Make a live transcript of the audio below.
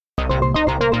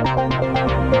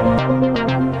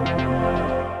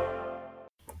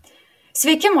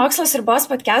Sveiki, Mokslas ribos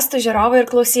podcastų žiūrovai ir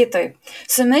klausytojai.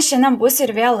 Su jumis šiandien bus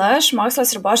ir vėl aš,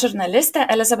 Mokslas ribos žurnalistė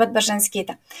Elizabet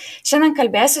Beržanskytė. Šiandien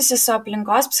kalbėsiuosi su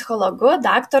aplinkos psichologu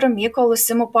daktaru Mykolu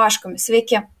Simu Poškumi.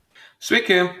 Sveiki.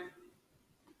 Sveiki.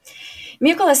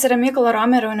 Mykolas yra Mykolo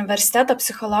Romerio universiteto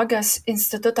psichologijos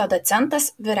instituto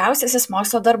docentas, vyriausiasis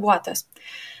mokslo darbuotojas.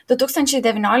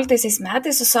 2019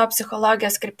 metais su savo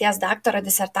psichologijos krypties daktaro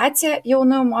disertacija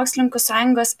Jaunųjų mokslininkų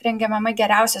sąjungos rengiamame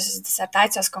geriausiosios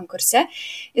disertacijos konkurse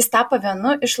jis tapo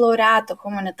vienu iš laureatų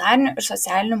humanitarinių ir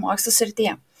socialinių mokslų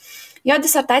srityje. Jo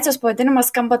disertacijos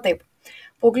pavadinimas skamba taip: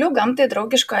 Paauglių gamtai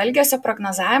draugiško elgesio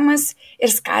prognozavimas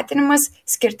ir skatinimas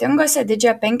skirtingose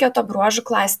didžiojo penketo bruožų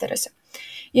klasteriuose.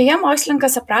 Joje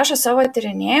mokslininkas aprašo savo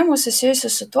tyrinėjimus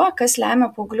susijusius su tuo, kas lemia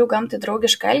paauglių gamtai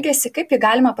draugišką elgesį, kaip jį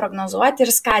galima prognozuoti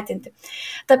ir skatinti.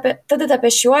 Tad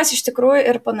apie šiuos iš tikrųjų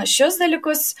ir panašius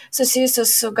dalykus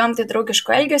susijusius su gamtai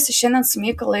draugišku elgesiu šiandien su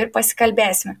Mykolu ir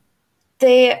pasikalbėsime.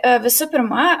 Tai visų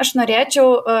pirma, aš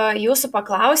norėčiau jūsų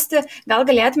paklausti, gal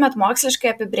galėtumėt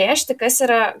moksliškai apibrėžti, kas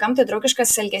yra gamtai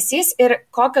draugiškas elgesys ir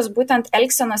kokios būtent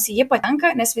elgsenos į jį patenka,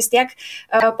 nes vis tiek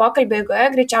pokalbio eigoje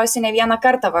greičiausiai ne vieną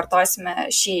kartą vartosime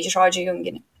šį žodžių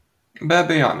junginį. Be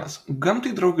abejonės,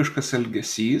 gamtai draugiškas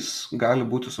elgesys gali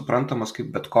būti suprantamas kaip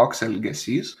bet koks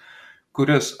elgesys,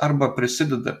 kuris arba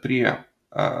prisideda prie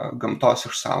gamtos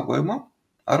išsaugojimo,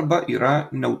 arba yra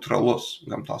neutralus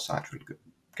gamtos atžvilgiu.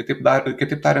 Kitaip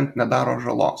tariant, nedaro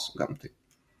žalos gamtai.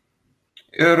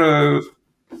 Ir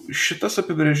šitas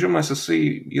apibrėžimas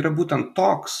jisai yra būtent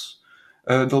toks,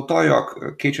 dėl to, jog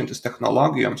keičiantis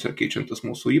technologijoms ir keičiantis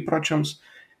mūsų įpročiams,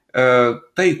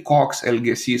 tai koks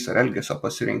elgesys ar elgesio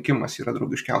pasirinkimas yra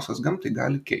draugiškiausias gamtai,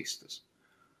 gali keistis.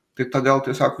 Tai todėl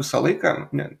tiesiog visą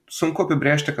laiką sunku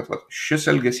apibrėžti, kad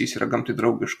šis elgesys yra gamtai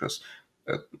draugiškas.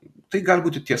 Tai gali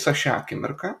būti tiesa šią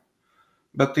akimirką,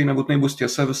 bet tai nebūtinai bus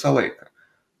tiesa visą laiką.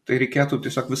 Tai reikėtų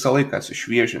tiesiog visą laiką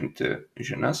atsišviežinti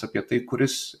žinias apie tai,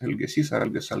 kuris elgesys ar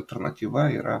elgesio alternatyva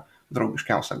yra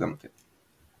draugiškiausia gamtai.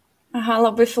 Aha,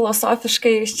 labai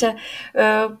filosofiškai jūs čia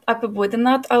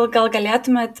apibūdinat, o gal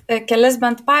galėtumėt kelis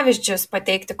bent pavyzdžius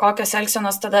pateikti, kokios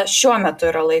elgsenos tada šiuo metu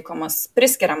yra laikomas,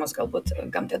 priskiriamos galbūt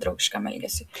gamtai draugiškam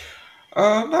elgesiui?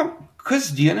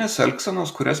 Kasdienės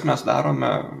elgsenos, kurias mes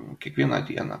darome kiekvieną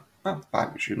dieną.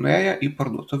 Pavyzdžiui, nuėję į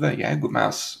parduotuvę, jeigu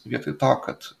mes vietoj to,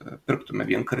 kad pirktume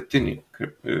vienkartinį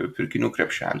pirkinių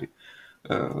krepšelį,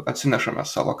 atsinešame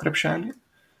savo krepšelį,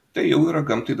 tai jau yra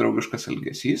gamtai draugiškas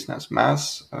elgesys, nes mes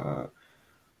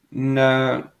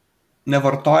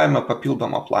nevartojame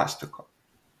papildomo plastiko.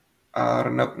 Ar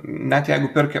net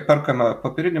jeigu perkame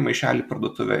papirinį maišelį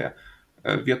parduotuvėje,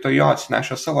 vietoj jo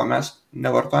atsinešę savo, mes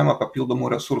nevartojame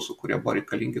papildomų resursų, kurie buvo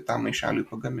reikalingi tam maišeliui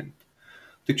pagaminti.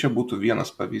 Tai čia būtų vienas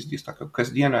pavyzdys tokio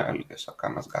kasdienio elgesio, ką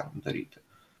mes galim daryti.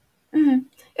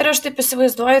 Ir aš taip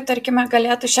įsivaizduoju, tarkime,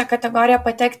 galėtų šią kategoriją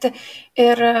patekti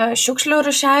ir šiukšlių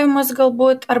rūšiavimas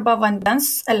galbūt, arba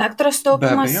vandens, elektros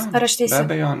taupimas, ar aš teisi? Be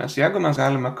abejo, nes jeigu mes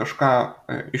galime kažką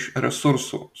iš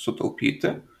resursų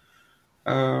sutaupyti,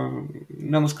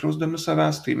 nenuskriausdami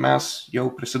savęs, tai mes jau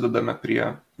prisidedame prie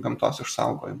gamtos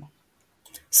išsaugojimo.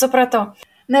 Supratau.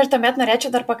 Na ir tuomet norėčiau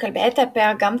dar pakalbėti apie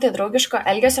gamtai draugiško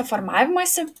elgesio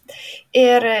formavimąsi.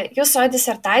 Ir jūs savo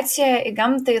disertacijoje į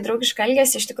gamtai draugišką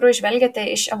elgesį iš tikrųjų žvelgiate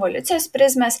iš evoliucijos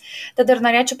prizmės, tad ir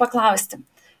norėčiau paklausti,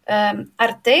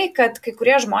 ar tai, kad kai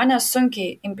kurie žmonės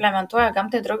sunkiai implementuoja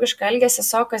gamtai draugišką elgesį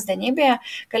savo kasdienybėje,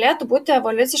 galėtų būti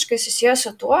evoliuciškai susijęs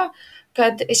su tuo,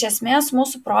 kad iš esmės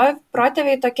mūsų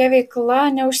protėviai tokia veikla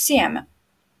neužsiėmė?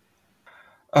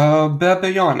 Be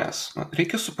abejonės,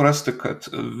 reikia suprasti, kad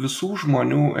visų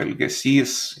žmonių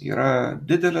elgesys yra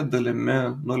didelė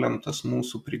dalimi nulemtas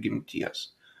mūsų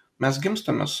prigimties. Mes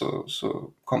gimstame su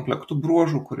komplektu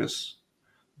bruožų, kuris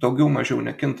daugiau mažiau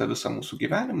nekinta visą mūsų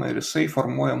gyvenimą ir jisai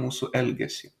formuoja mūsų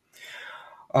elgesį.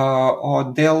 O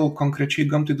dėl konkrečiai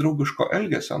gamtai draugiško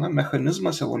elgesio,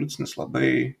 mechanizmas evoliucinis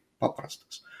labai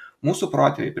paprastas. Mūsų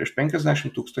protėviai prieš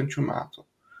 50 000 metų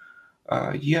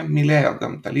jie mylėjo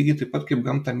gamtą, lygiai taip pat kaip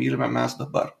gamtą mylime mes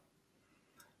dabar.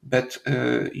 Bet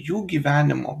jų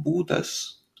gyvenimo būdas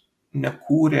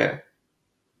nekūrė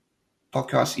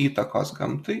tokios įtakos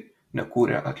gamtai,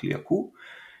 nekūrė atliekų.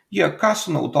 Jie ką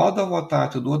sunaudodavo, tą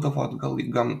atiduodavo atgal į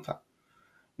gamtą.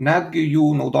 Netgi jų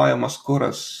naudojamas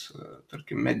kuras,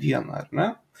 tarkim, mediena, ar ne?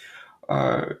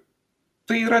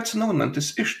 Tai yra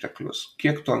atsinaujinantis išteklius.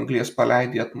 Kiek tu anglies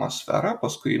paleidi į atmosferą,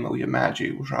 paskui nauji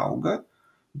medžiai užauga,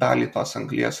 dalį tos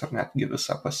anglies ar netgi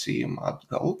visą pasiima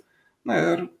atgal. Na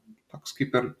ir toks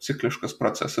kaip ir cikliškas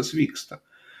procesas vyksta.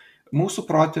 Mūsų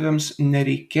protėviams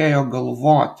nereikėjo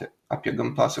galvoti apie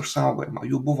gamtos išsaugojimą.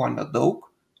 Jų buvo nedaug,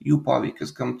 jų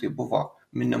poveikis gamtai buvo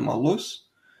minimalus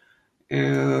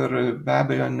ir be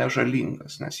abejo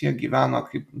nežalingas, nes jie gyveno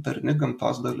kaip darni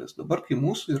gamtos dalis. Dabar, kai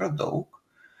mūsų yra daug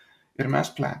ir mes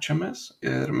plečiamės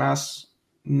ir mes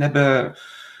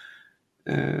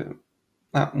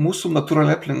mūsų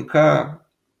natūrali aplinka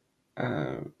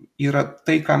yra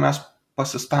tai, ką mes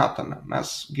pasistatome.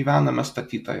 Mes gyvename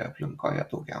statytoje aplinkoje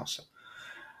daugiausia.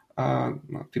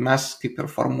 Tai mes kaip ir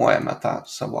formuojame tą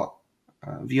savo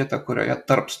vietą, kurioje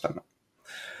tarpstame.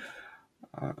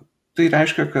 Tai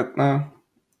reiškia, kad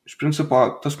iš principo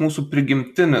tas mūsų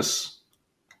prigimtinis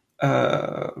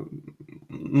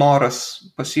noras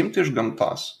pasiimti iš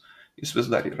gamtos, jis vis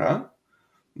dar yra,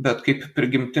 bet kaip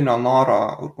prigimtinio noro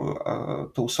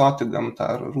tausoti gamtą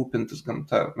ar rūpintis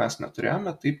gamtą mes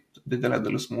neturėjome, taip didelė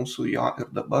dalis mūsų jo ir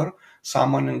dabar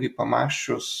sąmoningai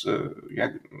pamąsčius,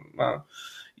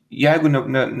 jeigu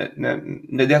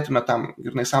nedėtume tam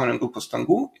grynai sąmoningų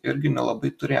pastangų, irgi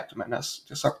nelabai turėtume, nes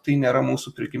tiesiog tai nėra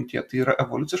mūsų prigimtie, tai yra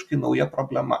evoliuciškai nauja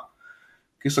problema.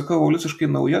 Kai sakau evoliuciškai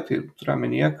nauja, tai turiu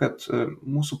omenyje, kad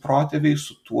mūsų protėviai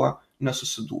su tuo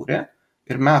nesusidūrė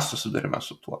ir mes susidūrėme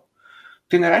su tuo.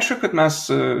 Tai nereiškia, kad mes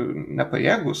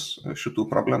nepajėgus šitų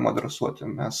problemų adresuoti.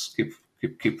 Mes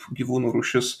kaip gyvūnų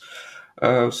rūšis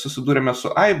susidūrėme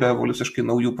su aibe evoliuciškai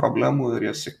naujų problemų ir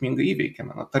jas sėkmingai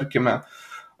įveikėme. Tarkime,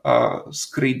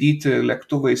 skraidyti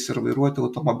lėktuvais ir vairuoti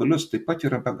automobilius taip pat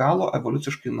yra be galo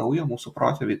evoliuciškai nauja, mūsų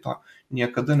protėviai to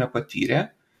niekada nepatyrė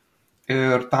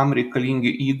ir tam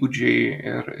reikalingi įgūdžiai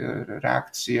ir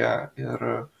reakcija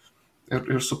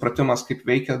ir supratimas, kaip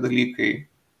veikia dalykai.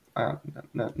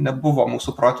 Nebuvo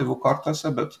mūsų protėvių kortose,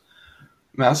 bet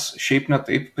mes šiaip ne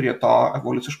taip prie to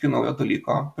evoliuciškai naujo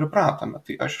dalyko pripratome.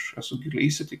 Tai aš esu giliai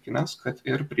įsitikinęs, kad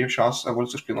ir prie šios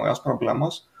evoliuciškai naujos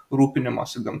problemos,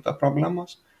 rūpinimosi gamta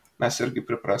problemos, mes irgi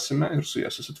priprasime ir su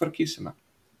jie susitvarkysime.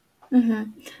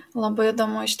 Labai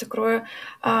įdomu iš tikrųjų.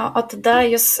 O tada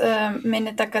jūs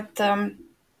minite, kad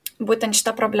būtent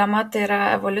šita problema tai yra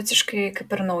evoliuciškai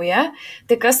kaip ir nauja.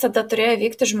 Tai kas tada turėjo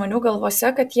vykti žmonių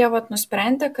galvose, kad jie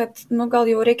nusprendė, kad gal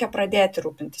jau reikia pradėti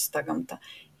rūpintis tą gamtą?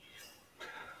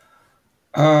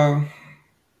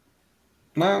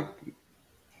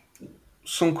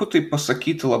 Sunku tai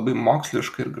pasakyti labai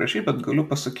moksliškai ir gražiai, bet galiu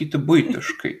pasakyti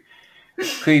buitiškai.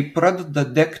 Kai pradeda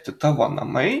degti tavo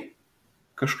namai,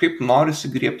 kažkaip norisi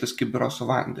griebtis kibiro su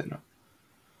vandeniu.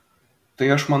 Tai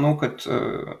aš manau, kad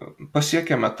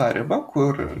pasiekėme tą ribą,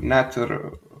 kur net ir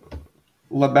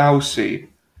labiausiai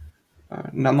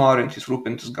nenorintys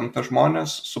rūpintis gamta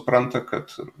žmonės supranta,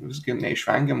 kad visgi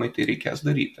neišvengiamai tai reikės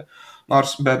daryti.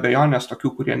 Nors be abejonės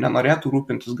tokių, kurie nenorėtų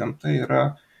rūpintis gamta, yra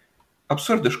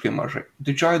absurdiškai mažai.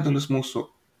 Didžioji dalis mūsų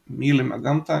mylime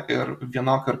gamtą ir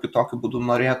vienokiu ar kitokiu būdu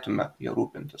norėtume ją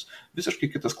rūpintis. Visiškai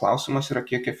kitas klausimas yra,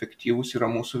 kiek efektyvūs yra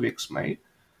mūsų veiksmai,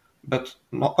 bet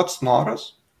pats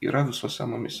noras yra visuose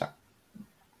mumise.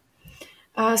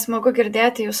 Smagu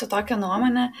girdėti jūsų tokią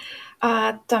nuomonę.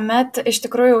 Tuomet iš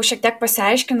tikrųjų šiek tiek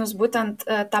pasiaiškinus būtent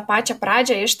tą pačią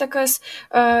pradžią, ištakas,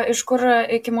 iš kur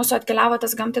iki mūsų atkeliavo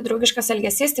tas gamtai draugiškas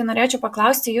elgesys, tai norėčiau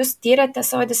paklausti, jūs tyrėte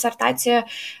savo disertacijoje,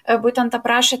 būtent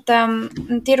aprašėte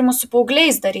tyrimus su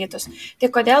paaugliais darytus. Tai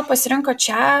kodėl pasirinko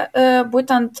čia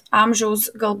būtent amžiaus,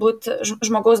 galbūt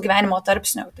žmogaus gyvenimo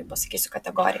tarpsnio, tai pasakysiu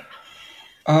kategoriją?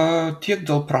 Tiek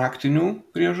dėl praktinių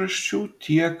priežasčių,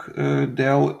 tiek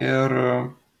dėl ir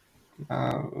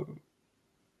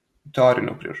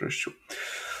teorinių priežasčių.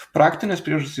 Praktinės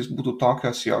priežastys būtų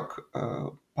tokios, jog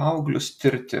paauglius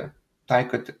tirti,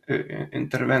 taikant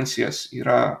intervencijas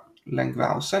yra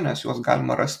lengviausia, nes juos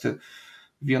galima rasti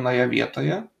vienoje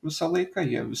vietoje visą laiką,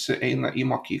 jie visi eina į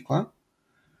mokyklą.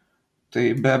 Tai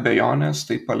be abejonės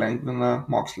tai palengvina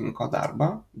mokslininko darbą,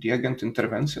 diegiant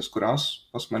intervencijas, kurios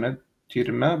pas mane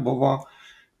tyrime buvo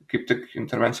kaip tik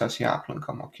intervencijos į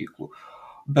aplinką mokyklų.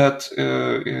 Bet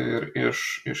ir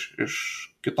iš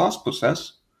kitos pusės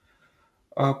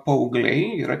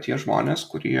paaugliai yra tie žmonės,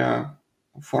 kurie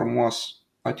formuos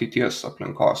ateities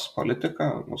aplinkos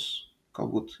politiką,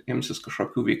 galbūt imsis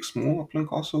kažkokių veiksmų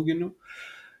aplinkosauginių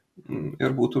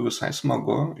ir būtų visai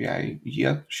smagu, jei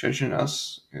jie šias žinias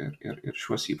ir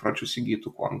šiuos įpročius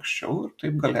įgytų kuo anksčiau ir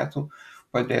taip galėtų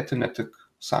padėti ne tik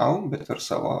savo, bet ir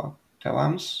savo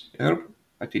tėvams ir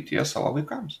ateityje savo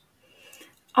vaikams.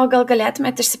 O gal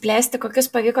galėtumėte išsiplėsti, kokius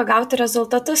pavyko gauti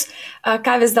rezultatus?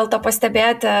 Ką vis dėlto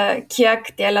pastebėjote, kiek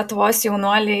tie Lietuvos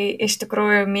jaunuoliai iš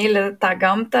tikrųjų myli tą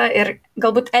gamtą ir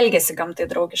galbūt elgiasi gamtai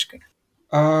draugiškai?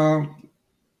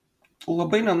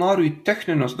 Labai nenoriu į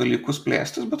techninius dalykus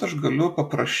plėstis, bet aš galiu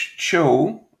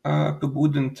paprasčiau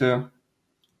apibūdinti,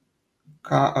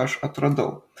 ką aš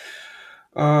atradau.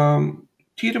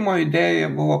 Tyrimo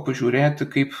idėja buvo pažiūrėti,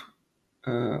 kaip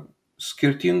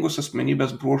skirtingus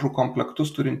asmenybės bruožų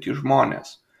komplektus turintys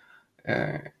žmonės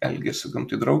elgiasi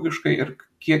gamtai draugiškai ir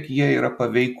kiek jie yra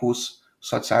paveikūs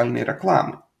socialiniai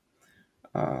reklamai,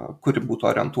 kuri būtų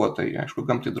orientuota į, aišku,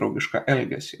 gamtai draugišką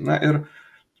elgesį. Na ir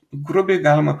grubiai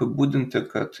galima apibūdinti,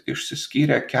 kad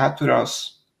išsiskyrė 4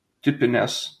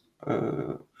 tipinės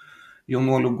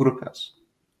jaunuolių grupės.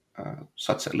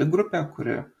 Sociali grupė,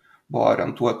 kuri buvo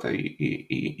orientuota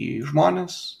į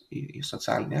žmonės, į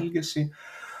socialinį elgesį.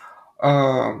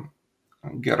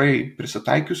 Gerai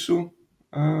prisitaikiusių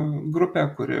grupė,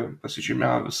 kuri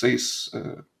pasižymėjo visais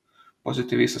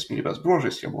pozityviais asmenybės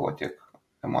bruožais. Jie buvo tiek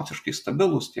emociškai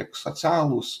stabilūs, tiek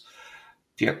socialūs,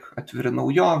 tiek atviri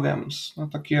naujovėms. Na,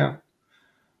 tokie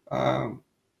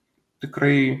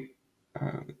tikrai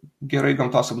gerai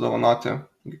gamtos apdovanoti,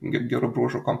 gerų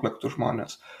bruožų komplektų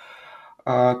žmonės.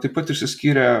 Taip pat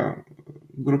išsiskyrė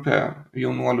grupė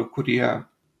jaunuolių, kurie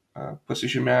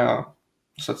pasižymėjo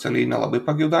socialiai nelabai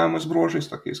pageidavimais bruožais,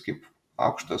 tokiais kaip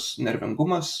aukštas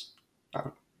nervingumas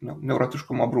ar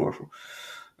neurotiškumo bruožų,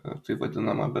 tai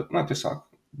vadinama, bet tiesiog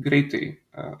greitai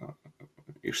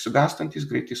išsigąstantys,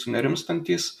 greitai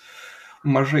sunerimstantys,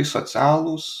 mažai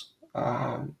socialūs,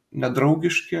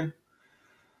 nedraugiški,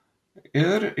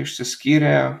 ir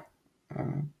išsiskyrė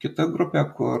kita grupė,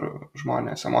 kur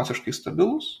žmonės emociškai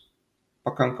stabilūs,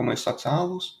 pakankamai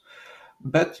socialūs,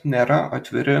 bet nėra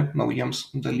atviri naujiems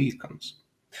dalykams.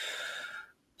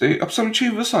 Tai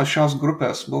absoliučiai visos šios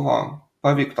grupės buvo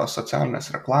paveiktos socialinės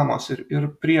reklamos ir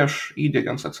prieš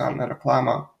įdiegiant socialinę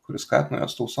reklamą, kuris skatino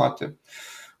jas tausoti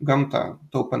gamtą,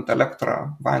 taupant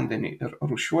elektrą, vandenį ir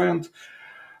rūšiuojant,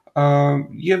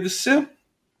 jie visi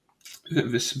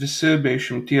be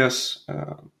išimties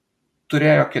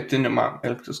turėjo ketinimą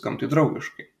elgtis gamtai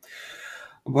draugiškai.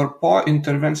 Dabar po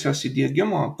intervencijos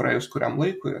įdiegimo, praėjus kuriam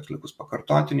laikui, atlikus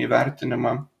pakartotinį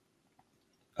vertinimą,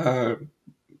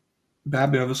 be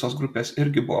abejo visos grupės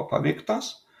irgi buvo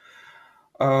paveiktos.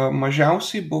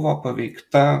 Mažiausiai buvo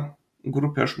paveikta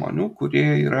grupė žmonių,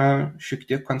 kurie yra šiek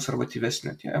tiek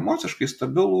konservatyvesni. Tie emociškai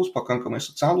stabilūs, pakankamai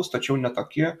socialūs, tačiau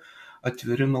netokie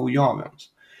atviri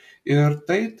naujovėms. Ir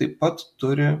tai taip pat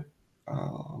turi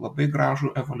labai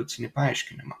gražų evoliucinį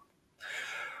paaiškinimą.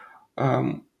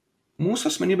 Mūsų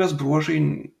asmenybės bruožai,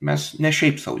 mes ne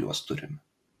šiaip savo juos turime.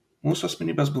 Mūsų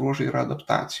asmenybės bruožai yra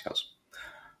adaptacijos.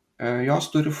 Jos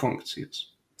turi funkcijas.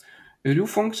 Ir jų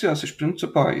funkcijos iš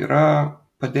principo yra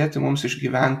padėti mums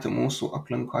išgyventi mūsų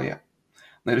aplinkoje.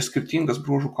 Na ir skirtingas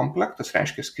bruožų komplektas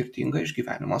reiškia skirtingą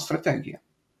išgyvenimo strategiją.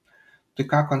 Tai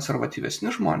ką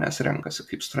konservatyvesni žmonės renkasi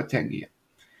kaip strategiją,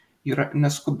 yra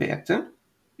neskubėti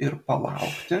ir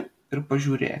palaukti ir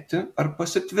pažiūrėti, ar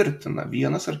pasitvirtina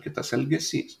vienas ar kitas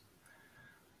elgesys.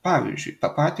 Pavyzdžiui, tą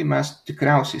patį mes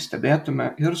tikriausiai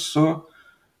stebėtume ir su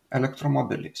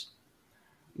elektromobiliais.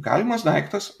 Galimas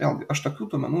daiktas, vėlgi, aš tokių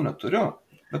duomenų neturiu,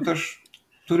 bet aš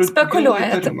turiu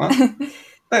įtarimą.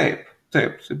 Taip.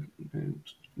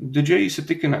 Didžiai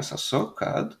įsitikinęs esu,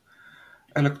 kad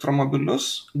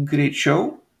elektromobilius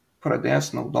greičiau pradės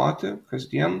naudoti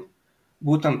kasdien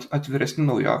būtent atviresni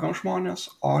naujovėm žmonės,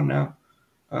 o ne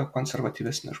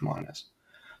konservatyvesni žmonės.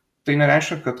 Tai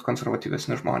nereiškia, kad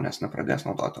konservatyvesni žmonės nepradės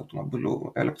naudoti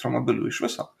elektromobilių iš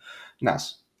viso,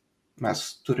 nes mes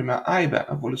turime aibę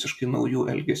evoliuciškai naujų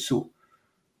elgesių,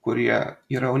 kurie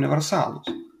yra universalūs.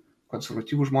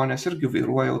 Konservatyvų žmonės irgi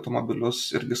vairuoja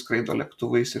automobilius, irgi skraido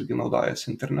lėktuvais, irgi naudojasi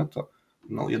internetu.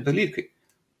 Nauji dalykai.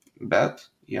 Bet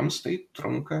jiems tai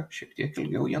trunka šiek tiek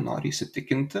ilgiau, jie nori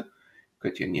įsitikinti,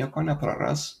 kad jie nieko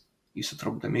nepraras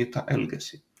įsitraukdami į tą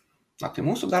elgesį. Na, tai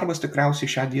mūsų darbas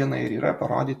tikriausiai šią dieną ir yra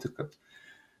parodyti, kad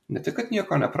ne tik, kad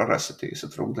nieko neprarasite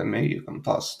įsitraukdami į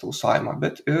gamtos tausojimą,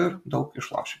 bet ir daug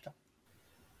išlošite.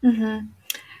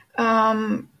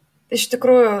 Iš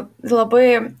tikrųjų, labai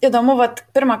įdomu,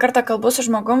 pirmą kartą kalbu su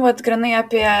žmogum, grinai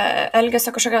apie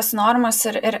elgesio kažkokias normas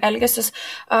ir elgesius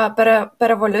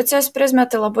per evoliucijos prizmę,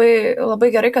 tai labai,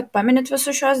 labai gerai, kad paminit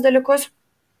visus šios dalykus.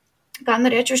 Ką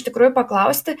norėčiau iš tikrųjų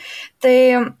paklausti, tai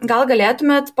gal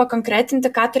galėtumėt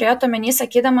pakonkretinti, ką turėjote omeny,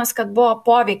 sakydamas, kad buvo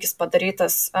poveikis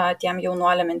padarytas tiem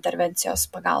jaunuoliam intervencijos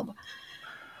pagalba?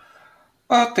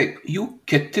 Taip, jų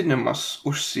ketinimas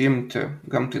užsiimti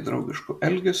gamtai draugiškų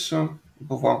elgesių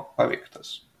buvo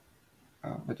paveiktas.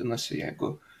 Vadinasi,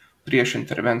 jeigu prieš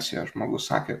intervenciją žmogus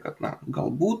sakė, kad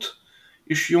galbūt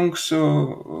išjungsiu,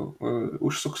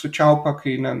 užsuksiu čiaupą,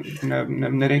 kai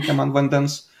nereikia man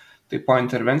vandens, tai po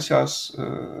intervencijos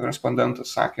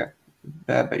respondentas sakė,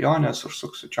 be abejonės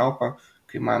užsuksiu čiaupą,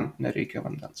 kai man nereikia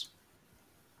vandens.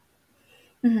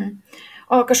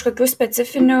 O kažkokių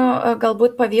specifinių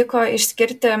galbūt pavyko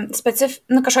išskirti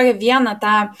kažkokią vieną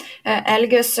tą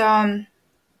elgesio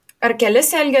ar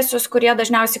kelis elgesius, kurie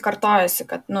dažniausiai kartojasi,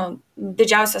 kad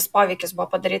didžiausias poveikis buvo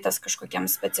padarytas kažkokiem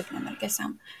specifiniam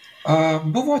elgesiam?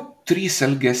 Buvo 3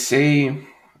 elgesiai,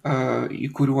 į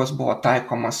kuriuos buvo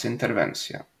taikomas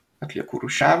intervencija. Atliekų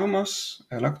rūšiavimas,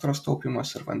 elektros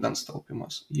taupimas ir vandens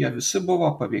taupimas. Jie visi buvo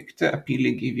paveikti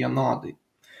apylygiai vienodai.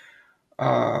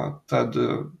 Tad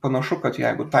panašu, kad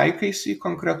jeigu taikaisi į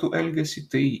konkretų elgesį,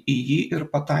 tai į jį ir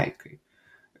pataikai.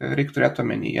 Reikia turėti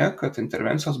omenyje, kad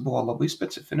intervencijos buvo labai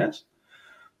specifinės.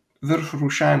 Virš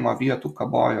rūšiavimo vietų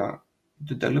kabojo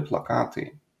dideli plakatai,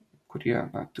 kurie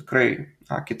tikrai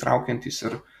akį traukiantys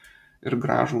ir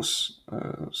gražūs,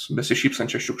 su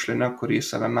besišypsančia šiukšline, kurį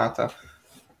save meta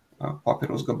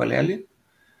popieriaus gabalėlį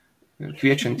ir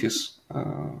kviečiantys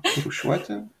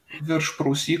rūšiuoti. Virš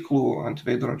prausyklų ant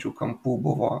veidrodžių kampų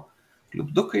buvo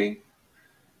lipdukai,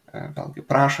 vėlgi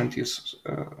prašantys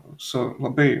su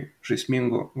labai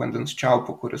žaismingu vandens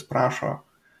čiaupu, kuris prašo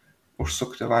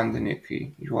užsukti vandenį, kai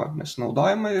juo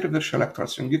nesinaudojama, ir virš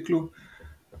elektros jungiklių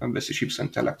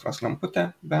besišypsanti elektros lemputė,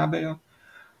 be abejo,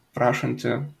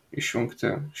 prašanti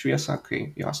išjungti šviesą,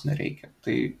 kai jos nereikia.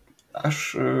 Tai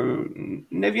aš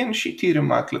ne vien šį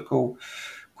tyrimą atlikau,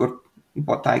 kur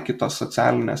buvo taikytos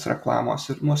socialinės reklamos,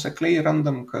 ir nuosekliai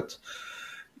randam, kad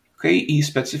kai į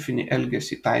specifinį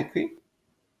elgesį taikai,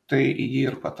 tai į jį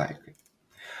ir pataikai.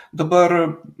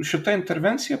 Dabar šita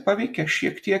intervencija paveikia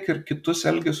šiek tiek ir kitus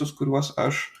elgesius,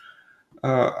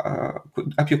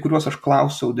 apie kuriuos aš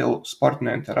klausiau dėl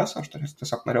sportinio intereso. Aš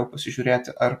tiesiog norėjau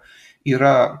pasižiūrėti, ar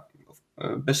yra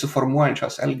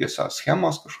besiformuojančios elgesio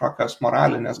schemos, kažkokios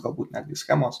moralinės, galbūt netgi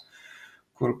schemos,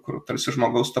 kur tarsi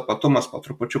žmogaus tapatumas po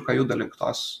trupučiuką juda link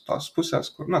tos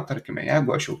pusės, kur, tarkime,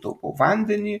 jeigu aš jau taupau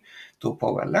vandenį,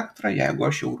 taupau elektrą, jeigu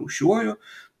aš jau rūšiuoju,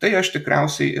 tai aš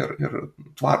tikriausiai ir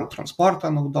tvarų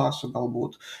transportą naudosiu,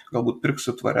 galbūt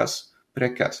pirksiu tvarias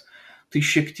prekes. Tai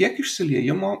šiek tiek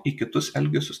išsiliejimo į kitus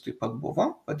elgesius taip pat buvo.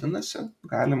 Vadinasi,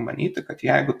 galim manyti, kad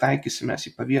jeigu taikysimės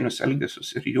į pavienius elgesius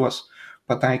ir juos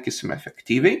pataikysim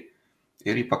efektyviai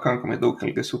ir į pakankamai daug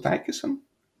elgesių taikysim,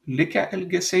 likę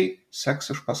elgesiai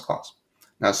seks iš paskos.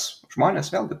 Nes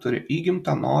žmonės vėlgi turi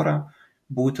įgimtą norą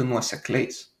būti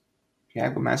nuosekliais.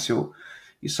 Jeigu mes jau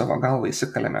į savo galvą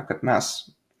įsikalėme, kad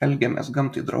mes elgiamės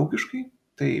gamtai draugiškai,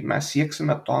 tai mes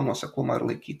sieksime to nuoseklumo ir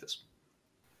laikytis.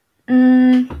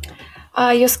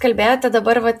 Jūs kalbėjote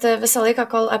dabar visą laiką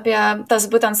apie tas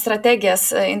būtent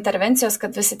strategijas intervencijos,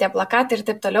 kad visi tie plakatai ir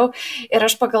taip toliau. Ir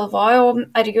aš pagalvojau,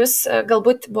 ar jūs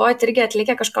galbūt buvote irgi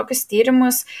atlikę kažkokius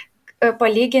tyrimus,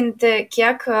 palyginti,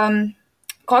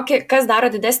 kas daro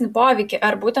didesnį poveikį,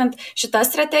 ar būtent šitą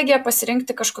strategiją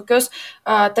pasirinkti kažkokius,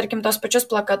 tarkim, tos pačius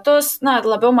plakatus,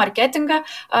 labiau marketingą,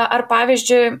 ar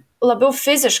pavyzdžiui, labiau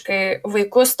fiziškai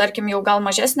vaikus, tarkim, jau gal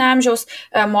mažesnio amžiaus,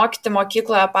 mokyti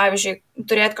mokykloje, pavyzdžiui,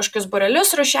 turėti kažkokius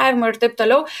būrelius rūšiavimo ir taip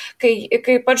toliau,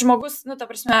 kai pats žmogus,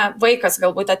 vaikas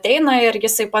galbūt ateina ir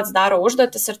jisai pats daro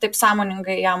užduotis ir taip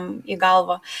sąmoningai jam į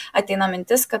galvą ateina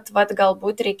mintis, kad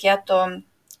galbūt reikėtų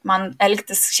man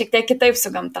elgtis šiek tiek kitaip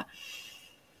su gamta.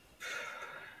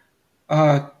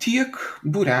 Tiek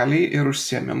būreliai ir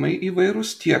užsiėmimai įvairūs,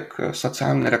 tiek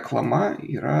socialinė reklama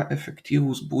yra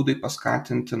efektyvūs būdai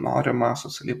paskatinti norimą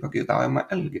socialiai pageidaujamą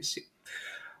elgesį.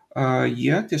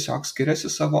 Jie tiesiog skiriasi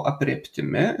savo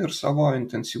aprėptimi ir savo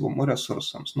intensyvumu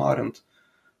resursams. Norint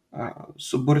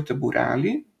suburti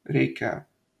būrelį, reikia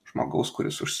žmogaus,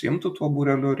 kuris užsiimtų tuo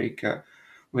būreliu, reikia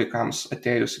vaikams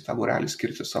atėjus į tą būrelį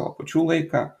skirti savo pačių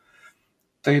laiką.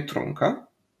 Tai trunka.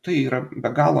 Tai yra be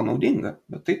galo naudinga,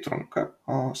 bet tai trunka,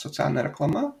 o socialinė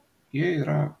reklama, jie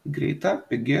yra greita,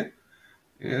 pigi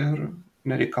ir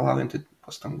nereikalaujanti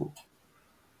pastangų.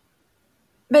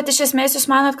 Bet iš esmės jūs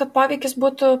manot, kad poveikis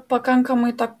būtų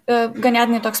pakankamai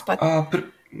ganėtinai toks pat?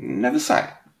 Ne visai.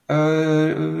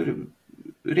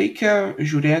 Reikia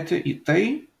žiūrėti į tai,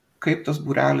 kaip tas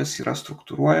būrelis yra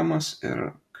struktūruojamas ir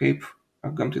kaip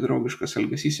gamtai draugiškas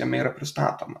elgesys jame yra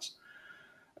pristatomas.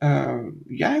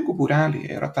 Jeigu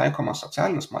būrelyje yra taikomas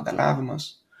socialinis modeliavimas,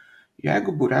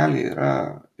 jeigu būrelyje yra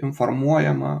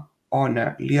informuojama, o ne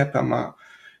liepiama,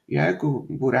 jeigu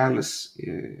būrelis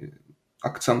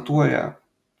akcentuoja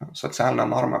socialinę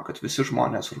normą, kad visi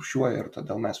žmonės rūšiuoja ir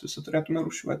todėl mes visi turėtume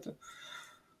rūšiuoti,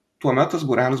 tuomet tas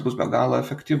būrelis bus be galo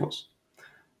efektyvus.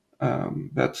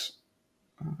 Bet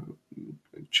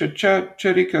čia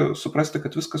reikia suprasti,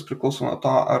 kad viskas priklauso nuo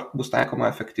to, ar bus taikoma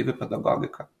efektyvi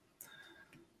pedagogika.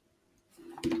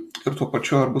 Ir tuo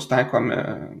pačiu, ar bus taikomi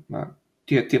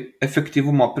tie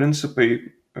efektyvumo principai,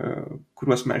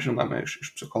 kuriuos mes žinome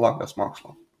iš psichologijos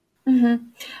mokslo.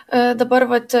 Dabar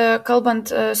kalbant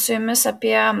su jumis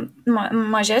apie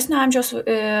mažesnio amžiaus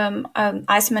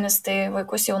asmenis, tai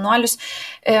vaikus jaunuolius,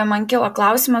 man kilo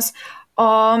klausimas, O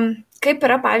kaip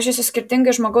yra, pavyzdžiui, su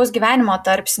skirtingai žmogaus gyvenimo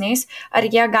tarpsniais, ar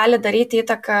jie gali daryti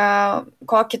įtaką,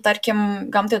 kokį, tarkim,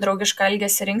 gamtai draugišką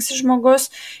elgesį rinksis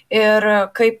žmogus ir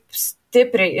kaip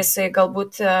stipriai jisai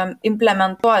galbūt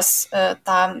implementuos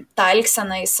tą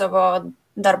elgseną į savo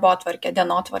darbotvarkę,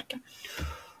 dienotvarkę?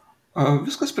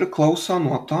 Viskas priklauso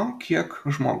nuo to, kiek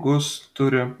žmogus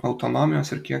turi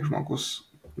autonomijos ir kiek žmogus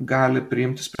gali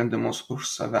priimti sprendimus už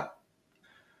save.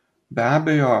 Be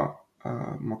abejo,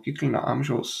 mokyklinio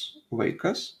amžiaus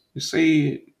vaikas, jis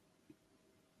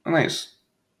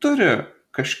turi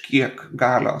kažkiek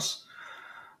galios,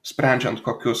 sprendžiant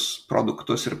kokius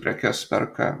produktus ir prekes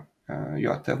perka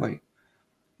jo tėvai.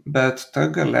 Bet ta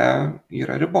galia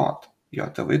yra ribota. Jo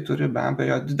tėvai turi be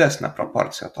abejo didesnę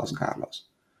proporciją tos galios.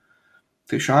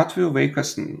 Tai šiuo atveju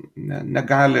vaikas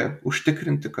negali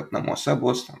užtikrinti, kad namuose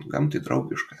bus gamtai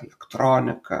draugiška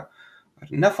elektronika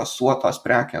ar nefasuotos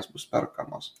prekės bus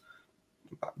perkamos.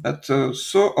 Bet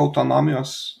su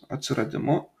autonomijos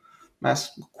atsiradimu,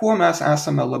 kuo mes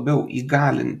esame labiau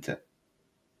įgalinti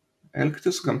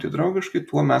elgtis gamtai draugiškai,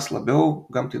 tuo mes labiau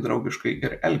gamtai draugiškai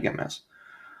ir elgiamės.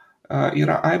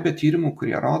 Yra aibė tyrimų,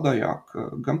 kurie rodo, jog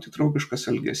gamtai draugiškas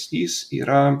elgesys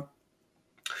yra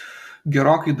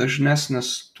gerokai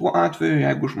dažnesnis tuo atveju,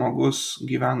 jeigu žmogus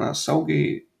gyvena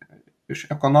saugiai iš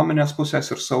ekonominės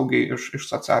pusės ir saugiai iš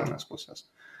socialinės pusės.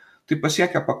 Tai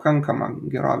pasiekia pakankamą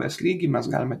gerovės lygį, mes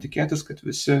galime tikėtis, kad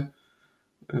visi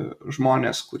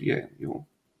žmonės, kurie jau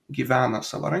gyvena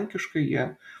savarankiškai, jie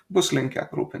bus linkę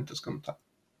rūpintis gamta.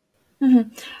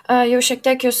 Jau šiek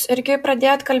tiek jūs irgi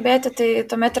pradėjot kalbėti, tai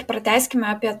tuomet ir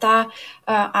pratęskime apie tą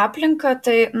aplinką.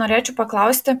 Tai norėčiau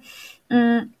paklausti,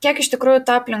 kiek iš tikrųjų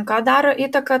ta aplinka daro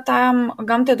įtaką tam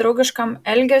gamtai draugiškam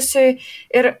elgesiui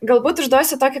ir galbūt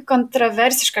užduosiu tokį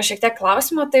kontroversišką šiek tiek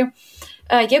klausimą. Tai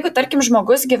jeigu, tarkim,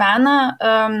 žmogus gyvena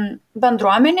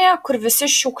bendruomenėje, kur visi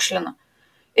šiukšlina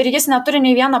ir jis neturi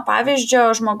nei vieno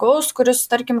pavyzdžio žmogaus, kuris,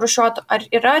 tarkim, rūšiuotų, ar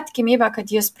yra tikimybė, kad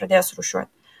jis pradės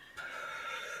rūšiuoti?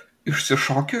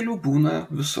 Išsišokėlių būna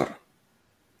visur.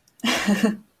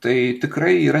 Tai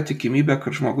tikrai yra tikimybė,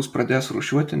 kad žmogus pradės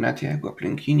rūšiuoti, net jeigu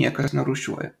aplink jį niekas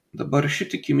nerūšiuoja. Dabar ši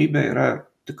tikimybė yra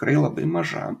tikrai labai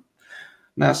maža.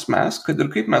 Nes mes, kad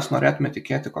ir kaip mes norėtume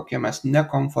tikėti, kokie mes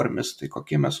nekonformistai,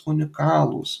 kokie mes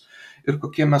unikalūs ir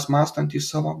kokie mes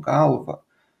mąstantys savo galvą,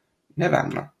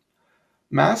 nevelna.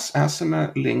 Mes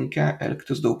esame linkę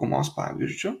elgtis daugumos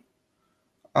pavyzdžių.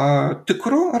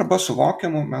 Tikru arba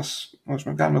suvokiamu mes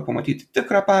galime pamatyti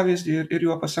tikrą pavyzdį ir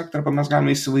juo pasiekti, arba mes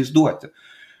galime įsivaizduoti,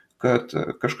 kad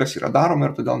kažkas yra daroma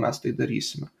ir todėl mes tai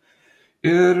darysime.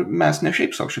 Ir mes ne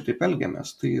šiaip savo šitaip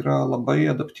elgiamės, tai yra labai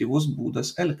adaptyvus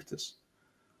būdas elgtis.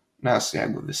 Nes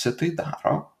jeigu visi tai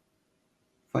daro,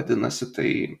 vadinasi, tai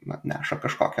neša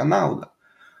kažkokią naudą.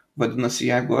 Vadinasi,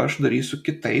 jeigu aš darysiu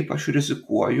kitaip, aš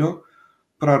rizikuoju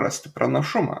prarasti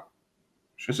pranašumą.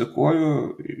 Aš rizikuoju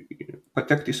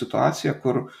patekti į situaciją,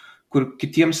 kur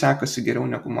kitiems sekasi geriau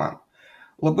negu man.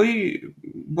 Labai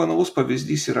banalus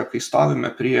pavyzdys yra, kai stovime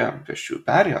prie pėsčiųjų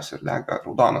perėjos ir dega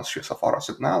raudonas šviesoforo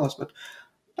signalas, bet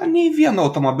nei vieno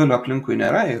automobilio aplinkui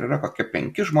nėra ir yra kokie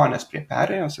 5 žmonės prie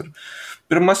perėjos ir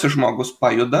pirmasis žmogus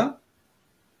pajuda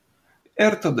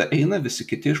ir tada eina visi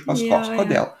kiti iš paskos.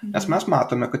 Kodėl? Nes mes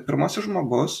matome, kad pirmasis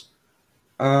žmogus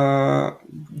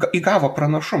įgavo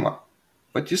pranašumą.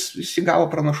 Pat jis įgavo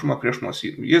pranašumą prieš mus.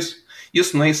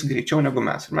 Jis nueis greičiau negu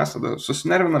mes ir mes tada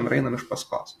susinervinam ir einam iš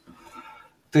paskos.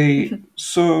 Tai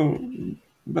su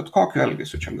bet kokiu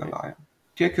elgesiu čia galioja.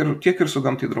 Tiek ir su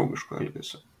gamtai draugišku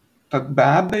elgesiu. Tad be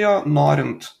abejo,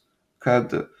 norint,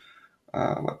 kad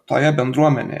toje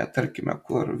bendruomenėje, tarkime,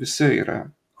 kur visi yra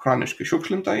chroniški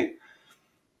šiukšlintojai,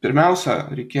 pirmiausia,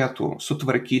 reikėtų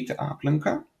sutvarkyti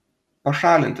aplinką,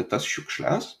 pašalinti tas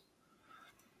šiukšles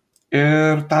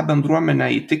ir tą bendruomenę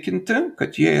įtikinti,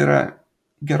 kad jie yra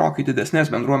gerokai didesnės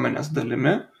bendruomenės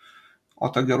dalimi, o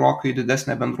ta gerokai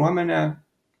didesnė bendruomenė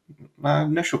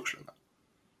nešiukšlina.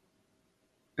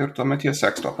 Ir tuomet jie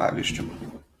seks to pavyzdžiu.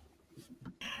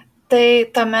 Tai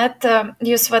tuomet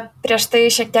jūs prieš tai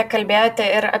šiek tiek kalbėjote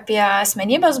ir apie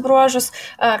asmenybės bruožus,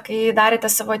 kai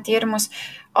darėte savo tyrimus,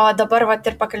 o dabar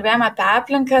ir pakalbėjome apie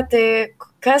aplinką, tai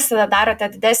kas tada darote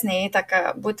didesnį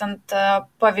įtaką, būtent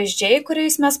pavyzdžiai,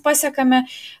 kuriais mes pasiekame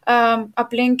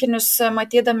aplinkinius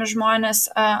matydami žmonės,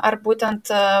 ar būtent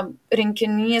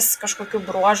rinkinys kažkokių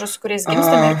bruožų, su kuriais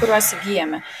gimstame ir kuriuos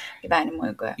įgyjame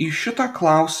gyvenimo eigoje? Į šitą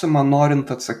klausimą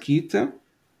norint atsakyti,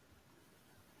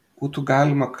 būtų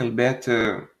galima kalbėti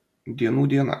dienų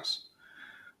dienas.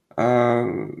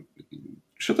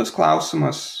 Šitas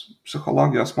klausimas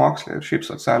psichologijos moksle ir šiaip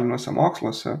socialiniuose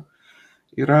moksluose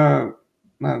yra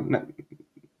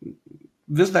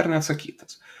vis dar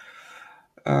neatsakytas.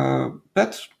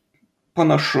 Bet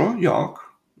panašu, jog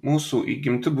mūsų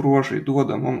įgimti bruožai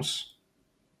duoda mums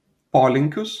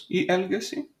polinkius į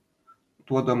elgesį,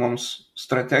 duoda mums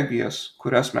strategijas,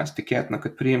 kurias mes tikėtina,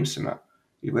 kad priimsime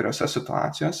įvairiose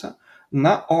situacijose.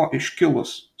 Na, o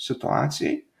iškilus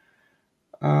situacijai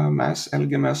mes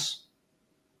elgiamės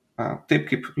taip,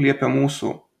 kaip liepia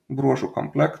mūsų bruožų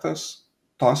komplektas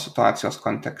tos situacijos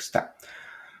kontekste.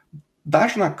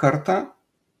 Dažną kartą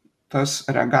tas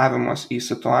reagavimas į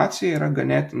situaciją yra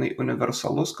ganėtinai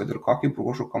universalus, kad ir kokį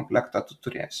bruožų komplektą tu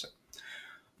turėsi.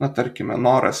 Na, tarkime,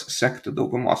 noras sekti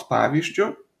daugumos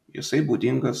pavyzdžių, jisai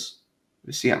būdingas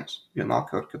visiems,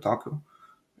 vienokio ar kitokio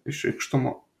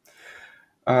išreikštumu.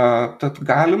 Tad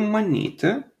galim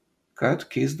manyti, kad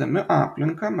keisdami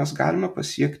aplinką mes galime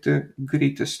pasiekti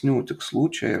greitesnių tikslų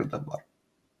čia ir dabar.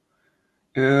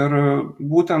 Ir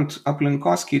būtent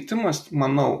aplinkos keitimas,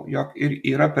 manau, jog ir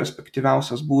yra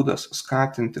perspektyviausias būdas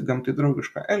skatinti gamtai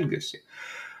draugišką elgesį.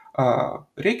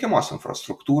 Reikiamos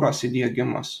infrastruktūros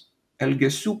įdiegimas,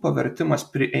 elgesių pavertimas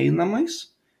prieinamais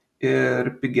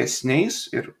ir pigesniais,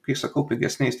 ir kai sakau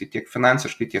pigesniais, tai tiek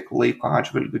finansiškai, tiek laiko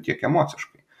atžvilgiu, tiek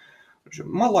emociškai.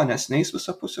 Malonesniais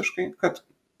visapusiškai, kad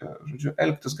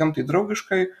elgtis gamtai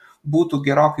draugiškai būtų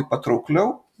gerokai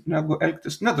patraukliau negu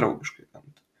elgtis nedraugiškai gamtai.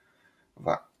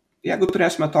 Va. Jeigu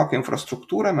turėsime tokią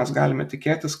infrastruktūrą, mes galime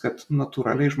tikėtis, kad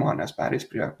natūraliai žmonės pereis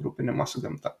prie rūpinimosi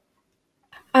gamta.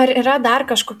 Ar yra dar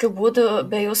kažkokių būdų,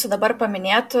 be jūsų dabar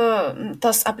paminėtų,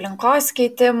 tos aplinkos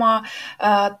keitimo,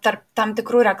 tarp tam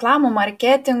tikrų reklamų,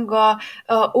 marketingo,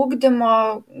 ugdymo,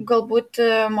 galbūt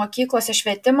mokyklose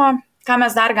švietimo, ką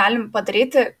mes dar galim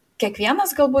padaryti,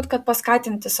 kiekvienas galbūt, kad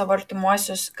paskatinti savo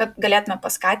artimuosius, kad galėtume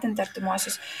paskatinti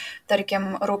artimuosius,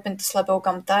 tarkim, rūpintis labiau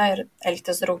gamta ir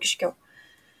elgtis draugiškiau?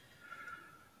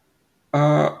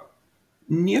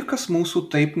 Niekas mūsų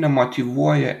taip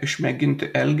nemotyvuoja išmėginti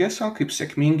elgesio kaip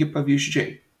sėkmingi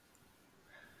pavyzdžiai.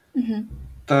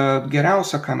 Tad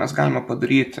geriausia, ką mes galime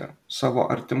padaryti savo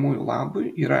artimųjų labui,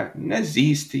 yra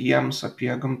nezysti jiems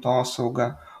apie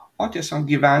gamtosaugą, o tiesiog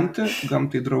gyventi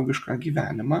gamtai draugišką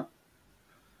gyvenimą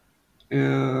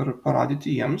ir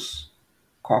parodyti jiems,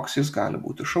 koks jis gali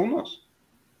būti šaunus.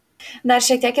 Dar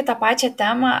šiek tiek į tą pačią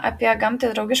temą apie gamtai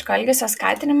draugiško elgesio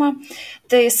skatinimą.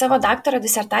 Tai savo daktaro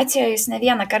disertacijoje jūs ne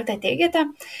vieną kartą teigiate,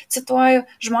 cituoju,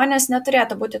 žmonės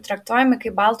neturėtų būti traktuojami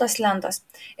kaip baltos lentos.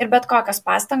 Ir bet kokios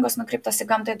pastangos nukreiptos į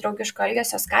gamtai draugiško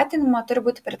elgesio skatinimą turi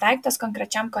būti pritaiktos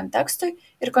konkrečiam kontekstui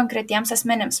ir konkretiems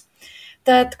asmenims.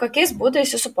 Tad kokiais būdais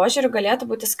jūsų požiūriu galėtų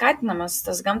būti skatinamas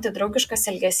tas gamtai draugiškas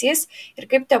elgesys ir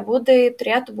kaip tie būdai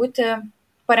turėtų būti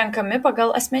parenkami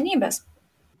pagal asmenybės?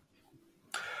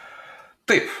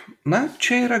 Taip, na,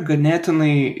 čia yra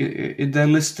ganėtinai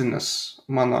idealistinis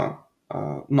mano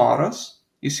noras,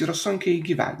 jis yra sunkiai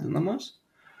įgyvendinamas,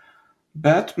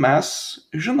 bet mes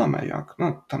žinome, jog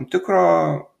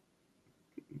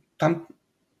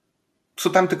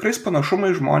su tam tikrais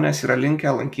panašumais žmonės yra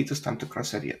linkę lankytis tam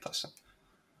tikrose vietose.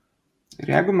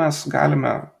 Ir jeigu mes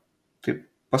galime taip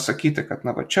pasakyti, kad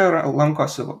čia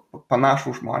lankosi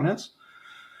panašų žmonės,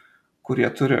 kurie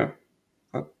turi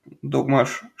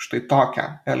daugmaž štai tokią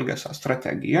elgesio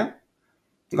strategiją,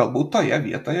 galbūt toje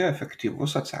vietoje efektyvų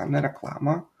socialinę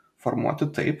reklamą formuoti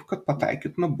taip, kad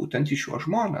pataikytume būtent į šiuos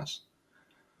žmonės.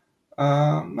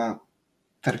 Na,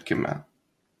 tarkime,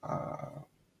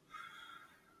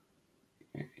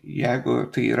 jeigu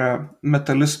tai yra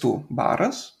metalistų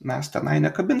baras, mes tenai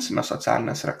nekabinsime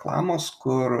socialinės reklamos,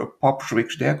 kur pop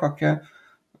žvaigždė kokia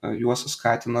juos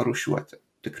skatina rūšiuoti.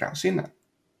 Tikriausiai ne.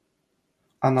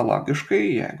 Analogiškai,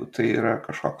 jeigu tai yra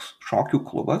kažkoks šokių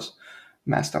klubas,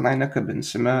 mes tenai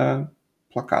nekabinsime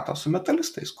plakato su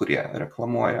metalistais, kurie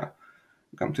reklamuoja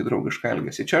gamtai draugišką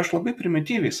elgesį. Čia aš labai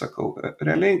primityviai sakau,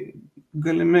 realiai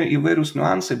galimi įvairius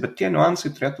niuansai, bet tie niuansai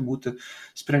turėtų būti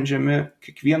sprendžiami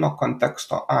kiekvieno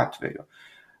konteksto atveju.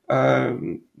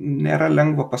 Nėra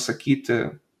lengva pasakyti,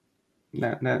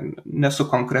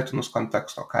 nesukonkretinus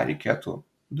konteksto, ką reikėtų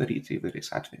daryti įvairiais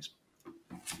atvejais.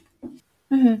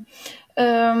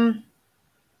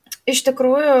 Iš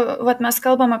tikrųjų, mes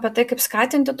kalbam apie tai, kaip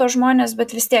skatinti tos žmonės,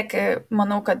 bet vis tiek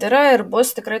manau, kad yra ir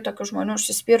bus tikrai tokių žmonių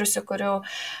užsispyrusių, kurių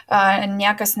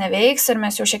niekas neveiks ir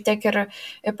mes jau šiek tiek ir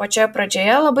pačioje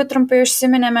pradžioje labai trumpai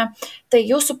užsiminėme. Tai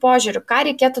jūsų požiūriu, ką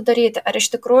reikėtų daryti? Ar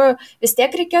iš tikrųjų vis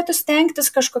tiek reikėtų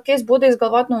stengtis kažkokiais būdais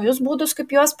galvoti naujus būdus,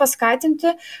 kaip juos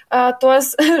paskatinti,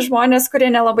 tuos žmonės, kurie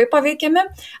nelabai paveikiami?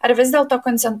 Ar vis dėlto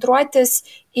koncentruotis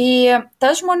į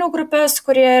tas žmonių grupės,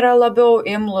 kurie yra labiau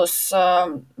imlus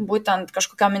būtent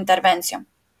kažkokiam intervencijom?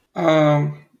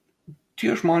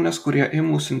 Tie žmonės, kurie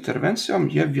imlus intervencijom,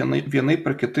 jie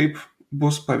vienaip ar kitaip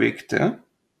bus paveikti.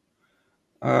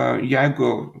 Jeigu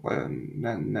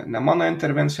ne mano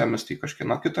intervencijomis, tai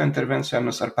kažkieno kito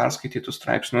intervencijomis, ar perskaitytų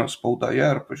straipsnių spaudoje,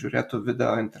 ar pažiūrėtų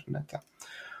video internete.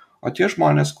 O tie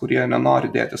žmonės, kurie nenori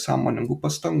dėti sąmoningų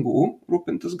pastangų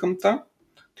rūpintis gamta,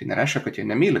 tai nereiškia, kad jie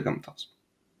nemyli gamtos.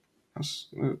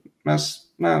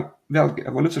 Vėlgi,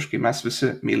 evoliuciškai mes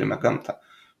visi mylime gamtą.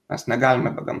 Mes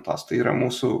negalime be gamtos, tai yra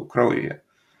mūsų kraujyje.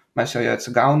 Mes joje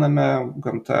atsigauname,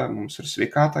 gamta mums ir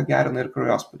sveikatą gerina, ir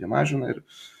kraujospūdį mažina, ir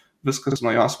viskas nuo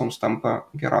jos mums tampa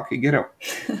gerokai geriau.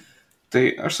 Tai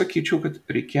aš sakyčiau, kad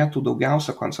reikėtų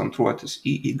daugiausia koncentruotis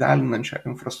į įgalinančią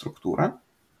infrastruktūrą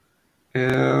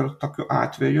ir tokiu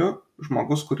atveju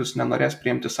žmogus, kuris nenorės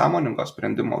priimti sąmoningo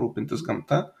sprendimo rūpintis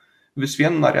gamta, vis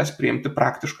vien norės priimti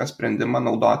praktišką sprendimą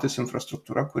naudotis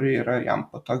infrastruktūra, kuri yra jam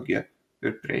patogi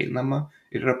ir prieinama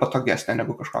ir yra patogesnė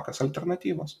negu kažkokios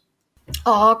alternatyvos.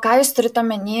 O ką jūs turite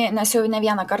omeny, nes jau ne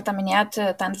vieną kartą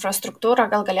minėjote tą infrastruktūrą,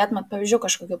 gal galėtumėt pavyzdžių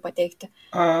kažkokių pateikti?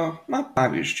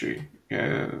 Pavyzdžiui,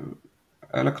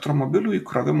 elektromobilių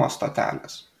įkrovimo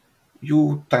stotelės,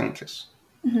 jų tankis.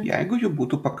 Jeigu jų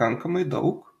būtų pakankamai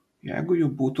daug, jeigu jų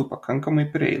būtų pakankamai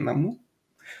prieinamų,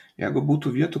 jeigu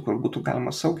būtų vietų, kur būtų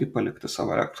galima saugiai palikti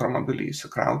savo elektromobilį,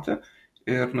 įsikrauti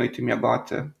ir nueiti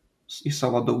miegoti į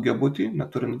savo daugiabutį,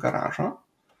 neturint garažo,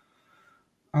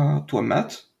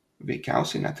 tuomet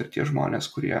veikiausiai net ir tie žmonės,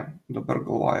 kurie dabar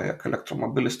galvoja, kad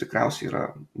elektromobilis tikriausiai yra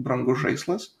brangus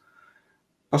žaislas,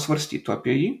 pasvarstytų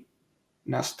apie jį,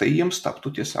 nes tai jiems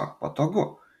taptų tiesiog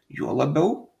patogu. Juo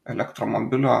labiau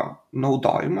elektromobilio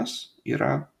naudojimas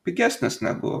yra pigesnis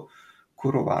negu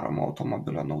kuru varomo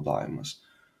automobilio naudojimas.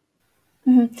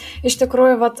 Iš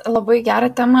tikrųjų, labai gerą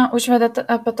temą užvedėt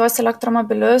apie tuos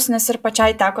elektromobilius, nes ir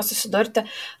pačiai teko susidurti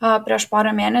prieš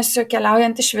porą mėnesių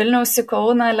keliaujant iš Vilniaus į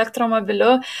Kauną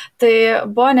elektromobiliu. Tai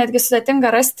buvo netgi sudėtinga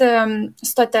rasti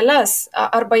stoteles,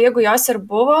 arba jeigu jos ir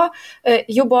buvo,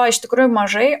 jų buvo iš tikrųjų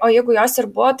mažai, o jeigu jos ir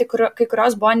buvo, tai kai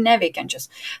kurios buvo neveikiančios.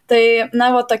 Tai,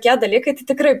 tokie dalykai tai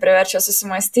tikrai priverčia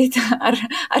susimastyti,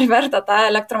 ar verta tą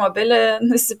elektromobilį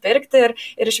nusipirkti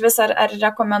ir iš vis ar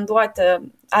rekomenduoti.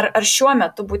 Ar šiuo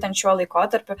metu, būtent šiuo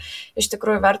laikotarpiu, iš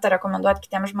tikrųjų verta rekomenduoti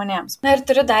kitiems žmonėms. Ir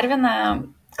turiu dar vieną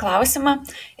klausimą.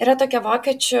 Yra tokia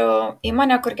vokiečių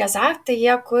įmonė, kur Gezak, tai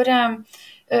jie kuria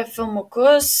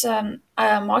filmukus,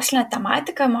 mokslinę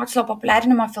tematiką, mokslo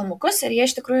populiarinimo filmukus ir jie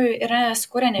iš tikrųjų yra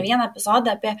sukūrę ne vieną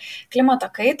epizodą apie klimato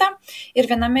kaitą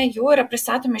ir viename jų yra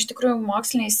pristatomi iš tikrųjų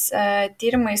moksliniais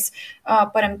tyrimais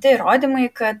paremti įrodymai,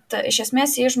 kad iš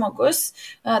esmės jei žmogus,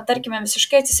 tarkime,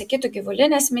 visiškai atsisakytų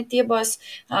gyvulinės mitybos,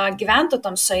 gyventų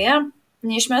tamsoje,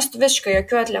 neišmestų visiškai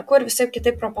jokių atliekų ir visai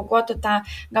kitaip propaguotų tą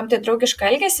gamtai draugišką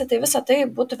elgesį, tai visą tai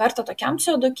būtų verta tokiam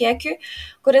CO2 kiekiui,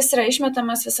 kuris yra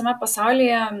išmetamas visame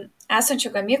pasaulyje esančių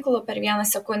gamyklų per 1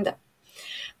 sekundę.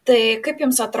 Tai kaip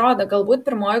jums atrodo, galbūt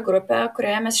pirmoji grupė,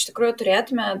 kurioje mes iš tikrųjų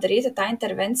turėtume daryti tą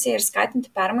intervenciją ir skatinti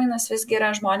permainas, visgi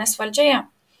yra žmonės valdžioje.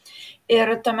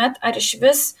 Ir tuomet ar iš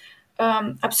vis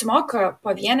apsimoka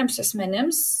pavieniams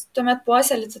asmenims tuomet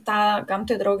puoselėti tą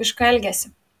gamtai draugišką elgesį?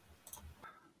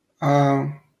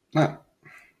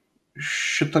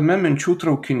 Šitame minčių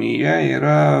traukinyje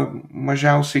yra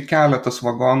mažiausiai keletas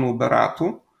vagonų be ratų.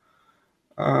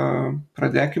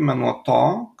 Pradėkime nuo to,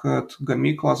 kad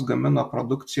gamyklos gamina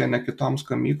produkciją ne kitoms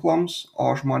gamykloms, o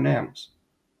žmonėms.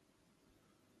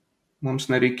 Mums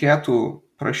nereikėtų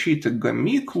prašyti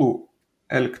gamyklų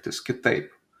elgtis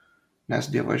kitaip, nes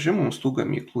dievaži mums tų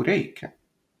gamyklų reikia.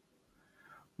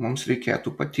 Mums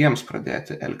reikėtų patiems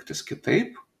pradėti elgtis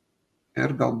kitaip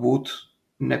ir galbūt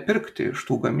nepirkti iš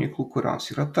tų gamyklų, kurios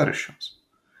yra taršios.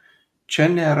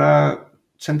 Čia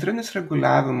centrinis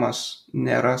reguliavimas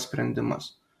nėra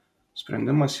sprendimas.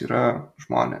 Sprendimas yra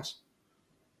žmonės.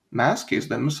 Mes,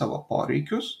 keisdami savo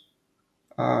poreikius,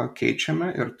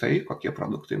 keičiame ir tai, kokie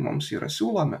produktai mums yra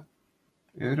siūlomi.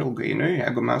 Ir ilgainiui,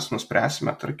 jeigu mes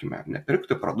nuspręsime, tarkime,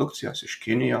 nepirkti produkcijos iš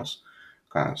Kinijos,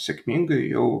 ką sėkmingai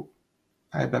jau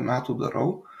aibę metų darau,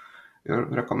 ir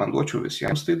rekomenduočiau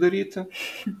visiems tai daryti,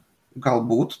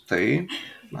 galbūt tai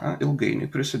ilgainiui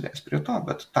prisidės prie to,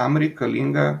 bet tam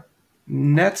reikalinga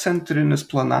ne centrinis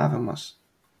planavimas,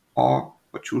 o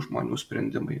pačių žmonių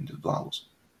sprendimai individualūs.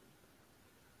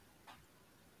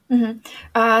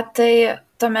 Tai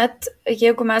tuomet,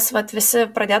 jeigu mes visi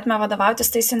pradėtume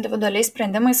vadovautis tais individualiais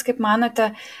sprendimais, kaip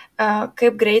manote,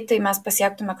 kaip greitai mes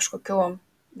pasiektume kažkokių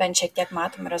bent šiek tiek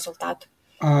matomų rezultatų?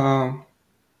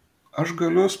 Aš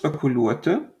galiu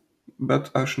spekuliuoti, bet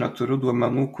aš neturiu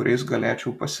duomenų, kuriais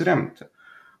galėčiau pasiremti.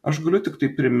 Aš galiu tik tai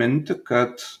priminti,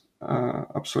 kad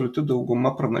absoliuti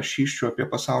dauguma pranašysčių apie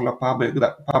pasaulio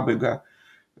pabaigą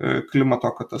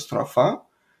klimato katastrofa,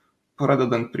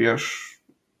 pradedant prieš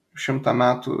 100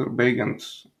 metų ir baigiant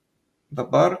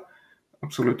dabar,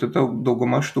 absoliuti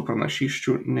dauguma šitų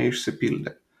pranašysčių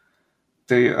neišsipildė.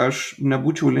 Tai aš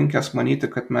nebūčiau linkęs manyti,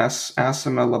 kad mes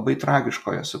esame labai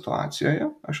tragiškoje situacijoje.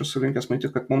 Aš esu linkęs manyti,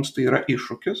 kad mums tai yra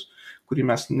iššūkis, kurį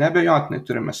mes nebejotinai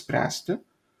turime spręsti.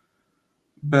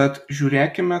 Bet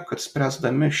žiūrėkime, kad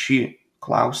spręsdami šį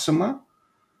klausimą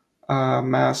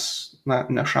mes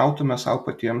nešautume savo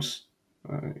patiems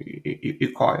į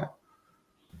koją.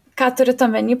 Ką turite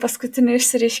omeny paskutiniu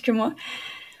išsireiškimu?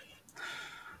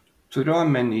 Turiu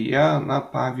omenyje,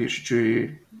 pavyzdžiui,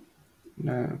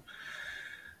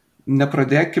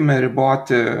 nepradėkime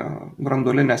riboti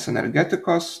branduolinės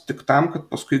energetikos tik tam, kad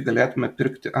paskui galėtume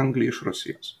pirkti anglį iš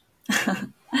Rusijos.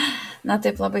 Na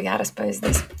taip, labai geras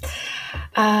pavyzdys.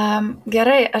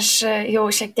 Gerai, aš jau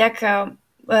šiek tiek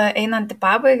einant į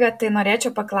pabaigą, tai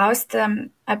norėčiau paklausti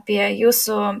apie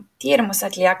jūsų tyrimus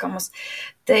atliekamus.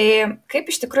 Tai kaip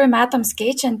iš tikrųjų metams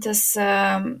keičiantis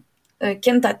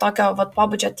kinta tokio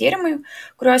pobūdžio tyrimai,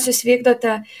 kuriuos jūs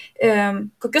vykdote,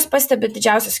 kokius pastebite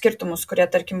didžiausius skirtumus, kurie,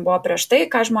 tarkim, buvo prieš tai,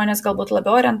 ką žmonės galbūt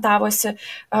labiau orientavosi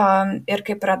ir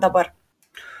kaip yra dabar?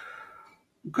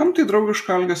 Gamtai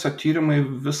draugiško elgesio tyrimai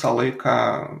visą laiką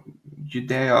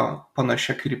judėjo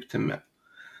panašia kryptimi.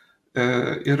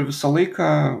 Ir visą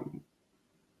laiką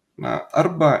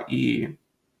arba į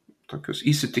tokius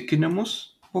įsitikinimus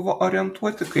buvo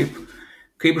orientuoti,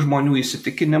 kaip žmonių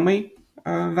įsitikinimai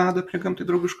veda prie gamtai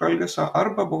draugiško elgesio,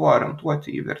 arba buvo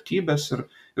orientuoti į vertybės ir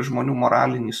žmonių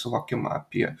moralinį suvokimą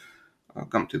apie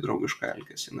gamtai draugišką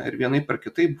elgesį. Ir vienaip ar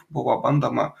kitaip buvo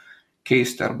bandoma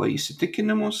keisti arba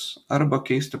įsitikinimus, arba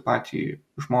keisti patį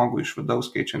žmogų iš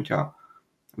vidaus, keičiant jo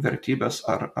vertybės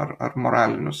ar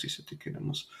moralinius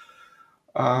įsitikinimus.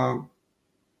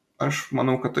 Aš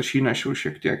manau, kad aš įnešiau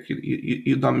šiek tiek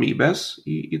įdomybės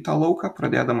į tą lauką,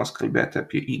 pradėdamas kalbėti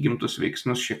apie įgimtus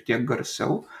veiksnius šiek tiek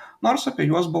garsiau, nors apie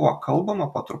juos buvo kalbama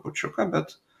po trupučiuką,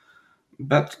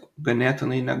 bet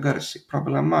ganėtinai negarsiai.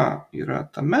 Problema yra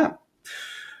tame,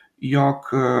 jog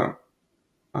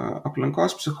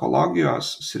aplinkos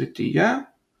psichologijos srityje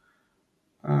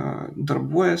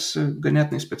darbuojasi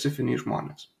ganėtinai specifiniai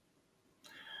žmonės.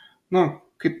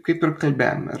 Kaip ir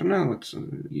kalbėjome, ar ne?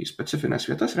 Į specifines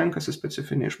vietas renkasi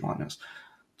specifiniai žmonės.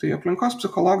 Tai aplinkos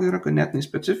psichologai yra ganėtinai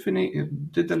specifiniai ir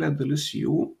didelė dalis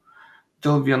jų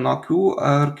dėl vienokių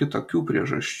ar kitokių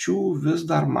priežasčių vis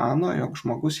dar mano, jog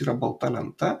žmogus yra balta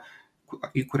lenta,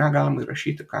 į kurią galima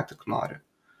įrašyti, ką tik nori.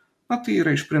 Tai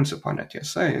yra iš principo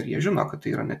netiesa ir jie žino, kad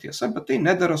tai yra netiesa, bet tai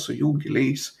nedera su jų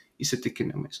giliais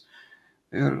įsitikinimais.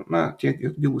 Ir tie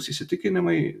gilūs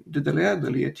įsitikinimai didelėje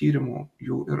dalyje tyrimų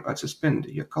jų ir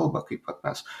atsispindi. Jie kalba, kaip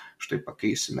mes štai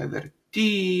pakeisime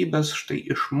vertybės, štai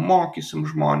išmokysim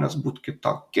žmonės būti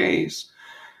kitokiais.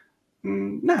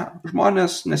 Ne,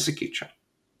 žmonės nesikeičia.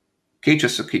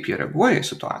 Keičiasi, kaip jie reaguoja į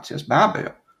situacijas, be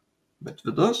abejo, bet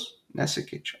vidus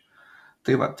nesikeičia.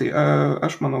 Tai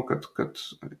aš manau, kad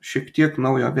šiek tiek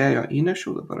naujo vėjo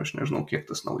įnešiau, dabar aš nežinau, kiek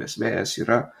tas naujas vėjas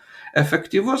yra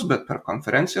efektyvus, bet per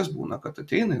konferencijas būna, kad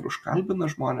ateina ir užkalbina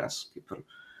žmonės,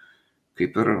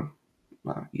 kaip ir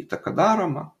įtaka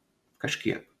daroma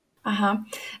kažkiek. Aha,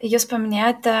 jūs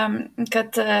paminėjote,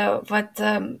 kad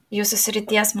jūsų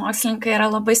srities mokslininkai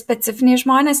yra labai specifiniai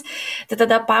žmonės, tai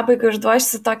tada pabaigai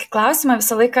užduosiu tokį klausimą,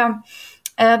 visą laiką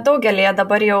daugelį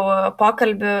dabar jau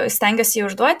pokalbių stengiuosi jį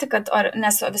užduoti,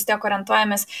 nes vis tiek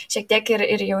orientuojamės šiek tiek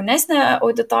ir jaunesnę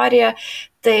auditoriją.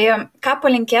 Tai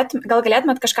gal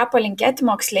galėtumėt kažką palinkėti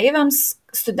moksleiviams,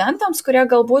 studentams, kuriuos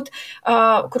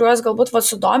galbūt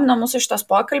sudomino mūsų šitas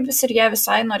pokalbis ir jie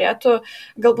visai norėtų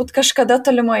galbūt kažkada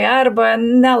tolimoje arba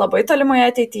nelabai tolimoje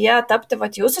ateityje tapti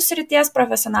jūsų srities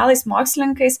profesionalais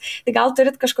mokslininkais. Tai gal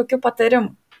turit kažkokių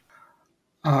patarimų?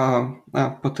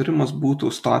 Patarimas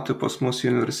būtų stoti pas mus į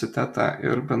universitetą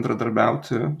ir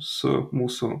bendradarbiauti su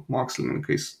mūsų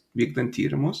mokslininkais vykdant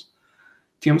tyrimus.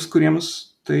 Tiems, kuriems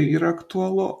tai yra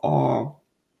aktualu, o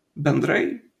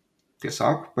bendrai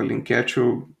tiesiog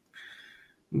palinkėčiau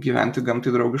gyventi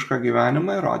gamtai draugišką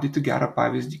gyvenimą ir rodyti gerą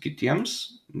pavyzdį kitiems,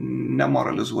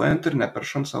 nemoralizuojant ir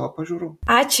neperšant savo pažiūrų.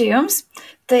 Ačiū Jums.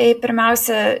 Tai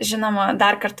pirmiausia, žinoma,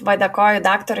 dar kartą dėkoju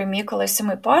daktarui Mykolui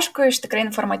Simui Poškui iš tikrai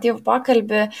informatyvų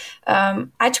pokalbį.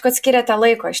 Ačiū, kad skiriate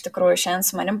laiko iš tikrųjų šiandien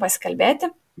su manim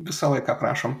pasikalbėti. Visą laiką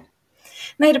prašom.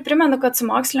 Na ir primenu, kad su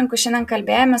mokslininku šiandien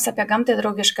kalbėjomės apie gamtai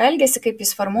draugišką elgesį, kaip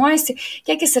jis formuojasi,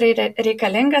 kiek jis yra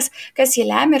reikalingas, kas jį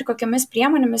lemia ir kokiamis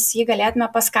priemonėmis jį galėtume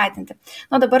paskatinti.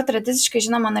 Na dabar tradiciškai,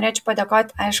 žinoma, norėčiau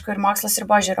padėkoti, aišku, ir Mokslas ir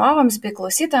Bo žiūrovams bei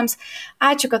klausytojams.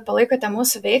 Ačiū, kad palaikote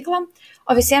mūsų veiklą.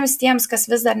 O visiems tiems, kas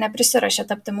vis dar neprisirašė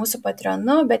tapti mūsų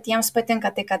Patreonu, bet jiems patinka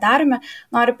tai, ką darome,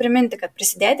 noriu priminti, kad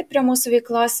prisidėti prie mūsų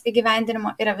veiklos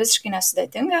įgyvendinimo yra visiškai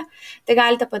nesudėtinga. Tai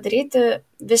galite padaryti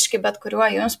visiškai bet kuriuo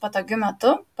jums patogiu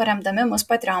metu, paremdami mūsų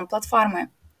Patreon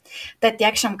platformoje. Tad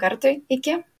tiek šiam kartui,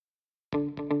 iki.